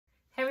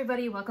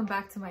everybody, welcome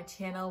back to my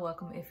channel.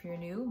 Welcome if you're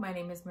new. My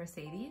name is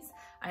Mercedes.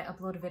 I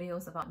upload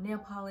videos about nail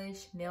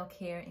polish, nail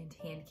care, and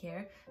hand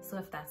care. So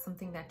if that's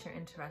something that you're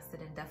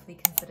interested in, definitely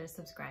consider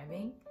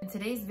subscribing. In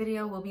today's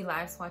video, we'll be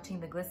live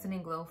swatching the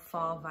Glisten Glow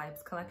Fall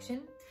Vibes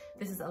collection.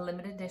 This is a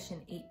limited edition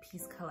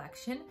 8-piece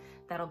collection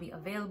that'll be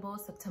available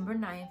September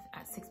 9th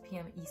at 6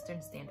 p.m.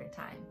 Eastern Standard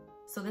Time.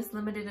 So this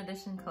limited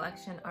edition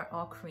collection are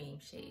all cream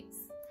shades.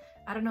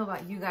 I don't know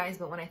about you guys,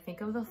 but when I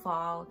think of the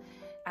fall,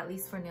 at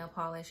least for nail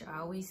polish, I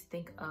always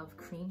think of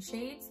cream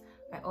shades.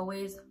 I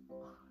always,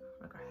 look,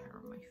 I got hair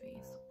on my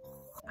face.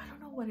 I don't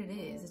know what it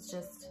is. It's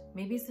just,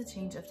 maybe it's a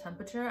change of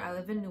temperature. I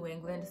live in New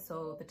England,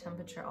 so the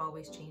temperature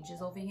always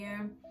changes over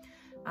here.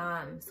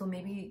 So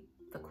maybe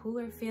the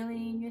cooler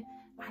feeling,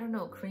 I don't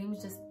know,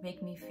 creams just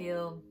make me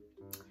feel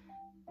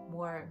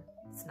more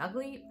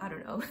snuggly. I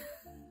don't know.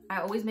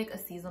 I always make a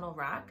seasonal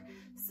rack,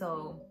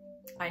 so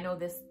I know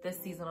this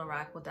seasonal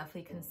rack will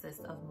definitely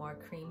consist of more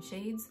cream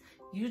shades.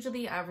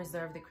 Usually I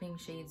reserve the cream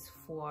shades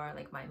for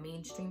like my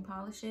mainstream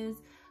polishes,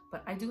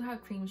 but I do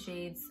have cream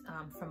shades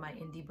from my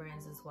indie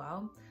brands as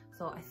well.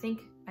 So I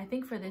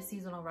think for this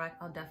seasonal rack,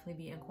 I'll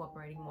definitely be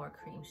incorporating more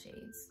cream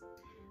shades.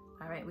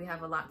 All right, we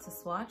have a lot to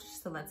swatch,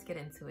 so let's get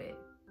into it.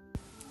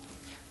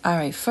 All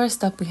right,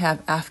 first up we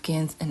have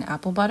Afghans and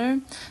apple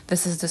butter.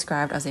 This is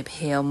described as a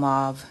pale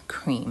mauve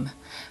cream.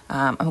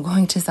 I'm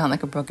going to sound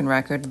like a broken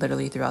record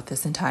literally throughout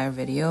this entire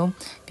video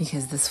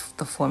because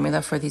the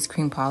formula for these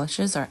cream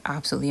polishes are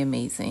absolutely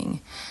amazing.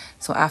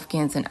 So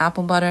Afghans and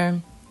apple butter,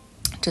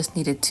 just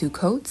needed 2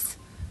 coats.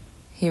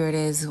 Here it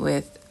is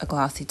with a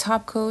glossy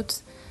top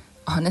coat.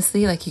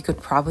 Honestly, like you could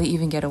probably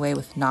even get away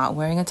with not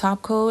wearing a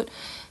top coat.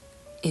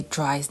 It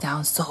dries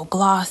down so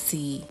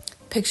glossy.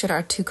 Pictured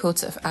are 2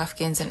 coats of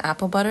Afghans and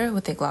apple butter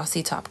with a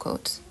glossy top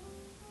coat.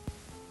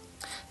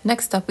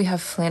 Next up we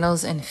have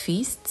flannels and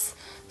feasts.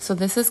 So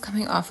this is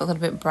coming off a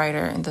little bit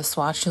brighter in the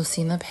swatch. You'll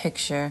see in the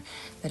picture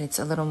that it's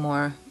a little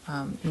more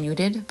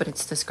muted, but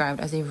it's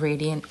described as a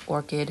radiant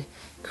orchid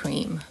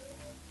cream.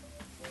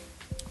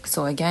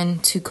 So again,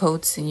 2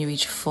 coats and you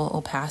reach full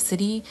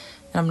opacity.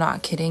 And I'm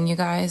not kidding you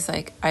guys,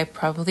 like I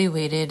probably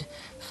waited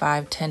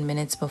 5-10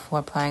 minutes before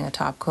applying a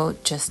top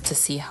coat just to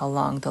see how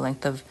long the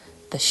length of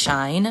the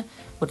shine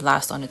would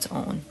last on its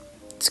own.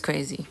 It's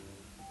crazy.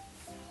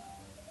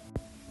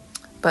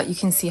 But you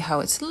can see how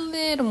it's a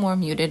little more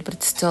muted, but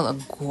it's still a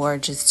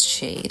gorgeous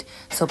shade.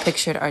 So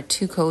pictured are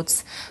 2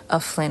 coats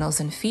of flannels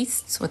and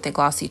feasts with a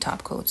glossy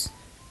top coat.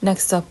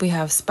 Next up we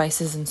have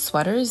spices and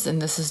sweaters,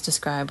 and this is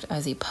described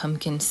as a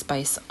pumpkin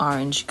spice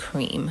orange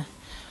cream.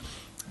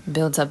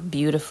 Builds up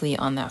beautifully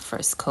on that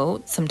first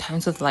coat.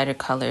 Sometimes with lighter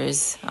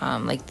colors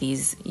like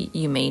these,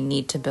 you may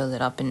need to build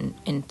it up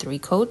in 3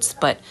 coats,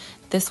 but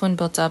this one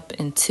built up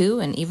in 2,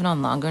 and even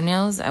on longer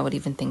nails, I would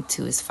even think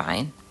 2 is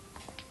fine.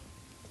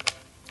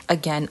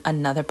 Again,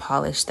 another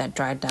polish that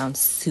dried down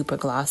super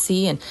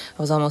glossy, and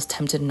I was almost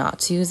tempted not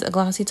to use a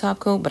glossy top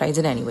coat, but I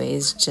did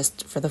anyways,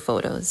 just for the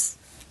photos.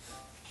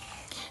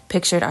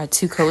 Pictured are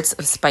 2 coats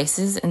of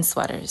spices and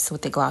sweaters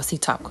with a glossy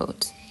top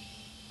coat.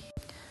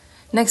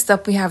 Next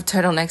up, we have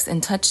turtlenecks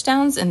and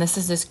touchdowns, and this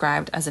is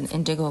described as an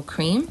indigo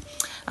cream.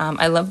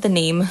 I love the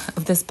name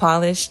of this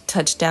polish,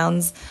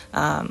 touchdowns.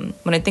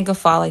 When I think of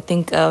fall, I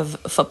think of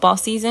football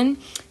season.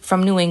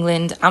 From New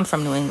England, I'm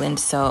from New England,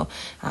 so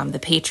the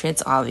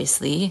Patriots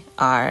obviously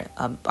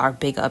are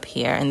big up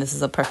here, and this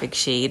is a perfect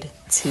shade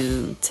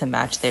to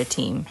match their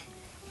team.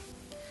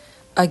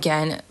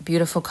 Again,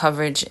 beautiful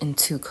coverage in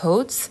 2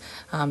 coats,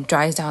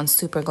 dries down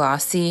super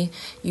glossy.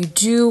 You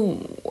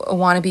do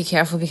want to be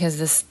careful because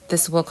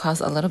this will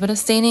cause a little bit of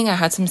staining. I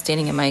had some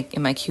staining in my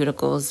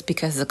cuticles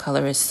because the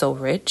color is so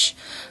rich.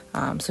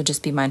 So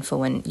just be mindful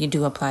when you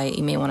do apply it.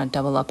 You may want to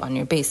double up on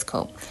your base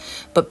coat.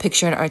 But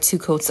pictured are 2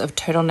 coats of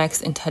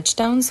turtlenecks and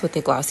touchdowns with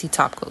a glossy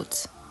top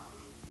coat.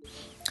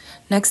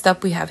 Next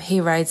up, we have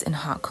hayrides and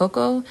hot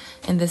cocoa,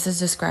 and this is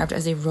described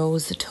as a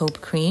rose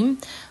taupe cream.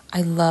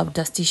 I love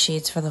dusty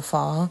shades for the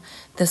fall.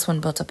 This one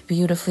built up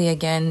beautifully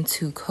again,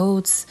 2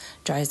 coats,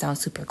 dries down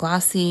super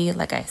glossy.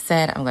 Like I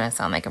said, I'm going to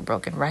sound like a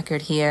broken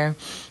record here,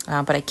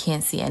 but I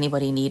can't see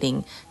anybody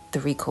needing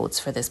 3 coats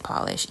for this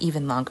polish,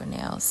 even longer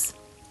nails.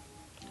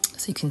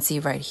 So you can see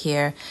right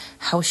here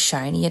how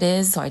shiny it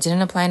is. So I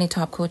didn't apply any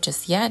top coat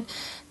just yet.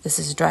 This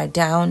is dried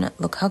down.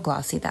 Look how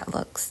glossy that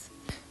looks.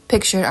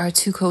 Pictured are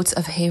 2 coats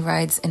of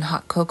hayrides and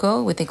hot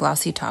cocoa with a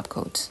glossy top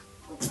coat.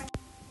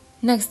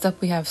 Next up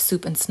we have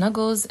Soup and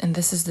Snuggles, and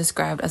this is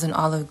described as an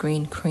olive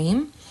green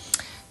cream.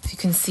 So you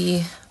can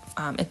see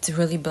it's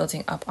really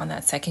building up on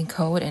that second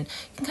coat, and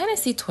you can kind of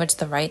see towards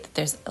the right that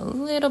there's a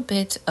little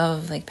bit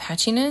of like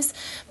patchiness,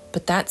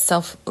 but that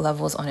self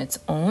levels on its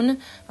own.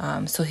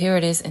 So here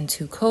it is in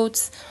 2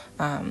 coats,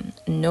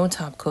 no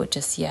top coat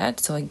just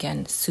yet. So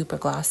again, super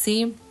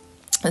glossy.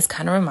 This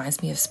kind of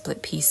reminds me of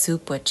split pea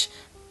soup, which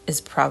is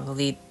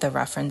probably the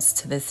reference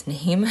to this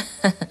name.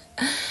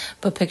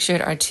 But pictured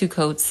are 2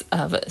 coats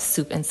of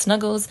Soup and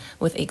Snuggles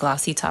with a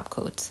glossy top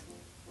coat.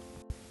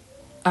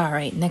 All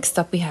right, next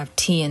up we have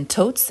Tea and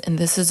Totes, and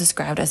this is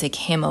described as a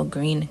camel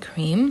green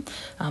cream.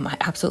 I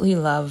absolutely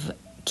love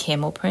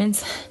camel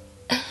prints.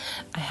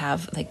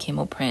 have like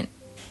camo print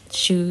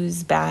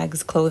shoes,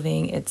 bags,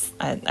 clothing.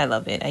 I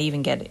love it. I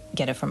even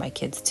get it for my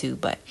kids too.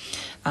 But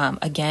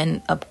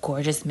again, a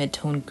gorgeous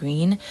mid-tone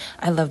green.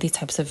 I love these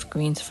types of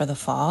greens for the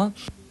fall.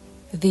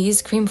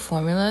 These cream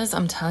formulas,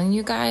 I'm telling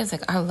you guys,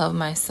 like I love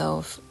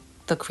myself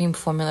the cream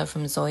formula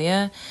from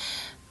Zoya.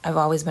 I've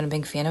always been a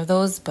big fan of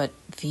those, but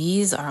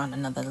these are on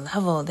another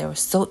level. They were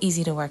so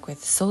easy to work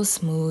with, so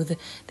smooth.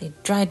 They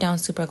dried down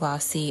super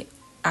glossy.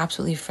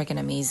 Absolutely freaking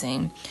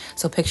amazing.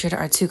 So pictured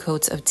are 2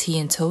 coats of tea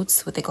and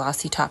totes with a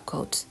glossy top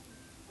coat.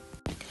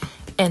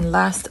 And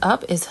last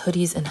up is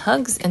hoodies and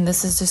hugs, and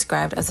this is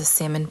described as a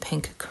salmon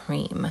pink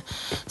cream.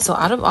 So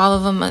out of all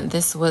of them,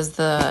 this was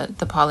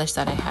the polish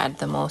that I had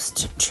the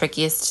most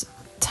trickiest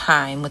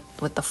time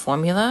with the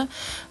formula.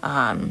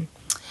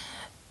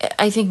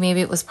 I think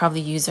maybe it was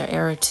probably user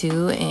error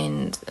too,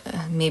 and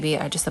maybe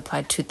I just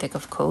applied too thick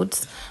of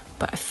coats,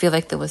 but I feel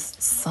like there was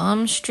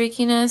some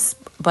streakiness.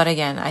 But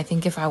again, I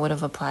think if I would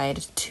have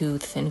applied 2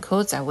 thin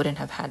coats, I wouldn't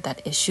have had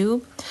that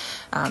issue.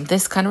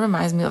 This kind of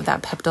reminds me of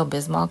that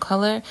Pepto-Bismol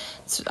color.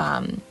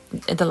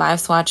 In the live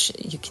swatch,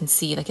 you can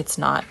see like it's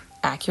not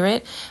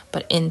accurate,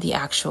 but in the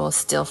actual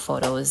still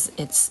photos,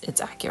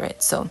 it's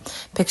accurate. So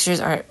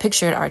pictured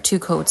are 2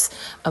 coats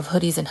of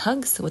hoodies and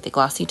hugs with a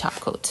glossy top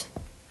coat.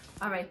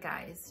 All right,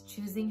 guys,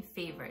 choosing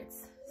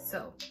favorites.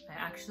 So I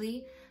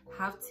actually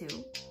have 2,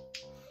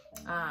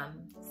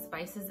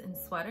 spices and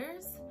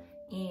sweaters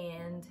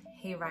and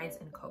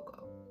hayrides and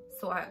cocoa.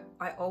 So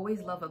I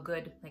always love a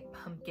good like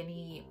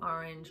pumpkin-y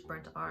orange,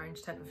 burnt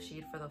orange type of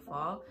shade for the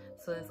fall.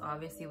 So this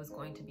obviously was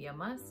going to be a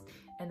must.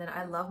 And then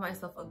I love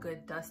myself a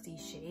good dusty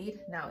shade.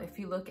 Now, if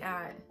you look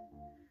at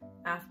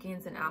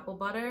Afghans and apple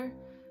butter,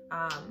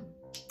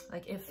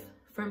 like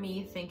for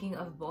me, thinking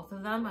of both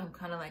of them, I'm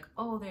kind of like,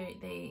 oh,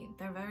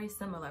 they're very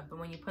similar. But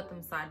when you put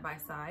them side by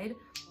side,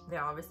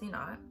 they're obviously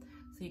not.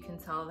 So you can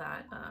tell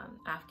that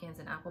Afghans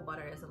and apple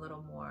butter is a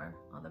little more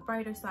on the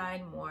brighter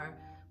side,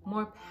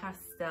 more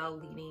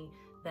pastel leaning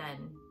than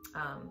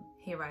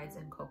hayrides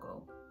and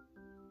cocoa.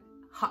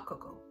 Hot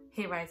cocoa.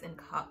 Hayrides and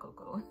hot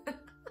cocoa.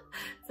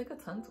 It's like a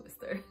tongue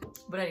twister.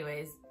 But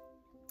anyways,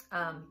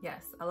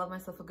 yes, I love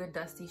myself a good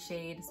dusty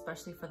shade,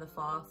 especially for the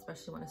fall,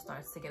 especially when it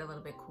starts to get a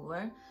little bit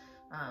cooler.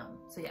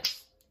 So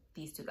yes,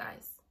 these 2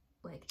 guys.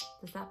 Like,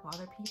 does that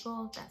bother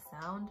people, that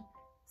sound?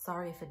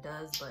 Sorry if it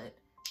does, but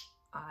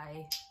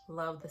I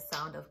love the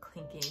sound of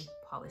clinking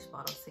polished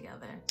bottles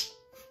together.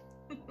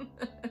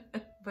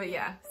 But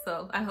yeah,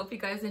 so I hope you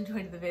guys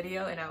enjoyed the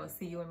video, and I will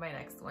see you in my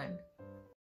next one.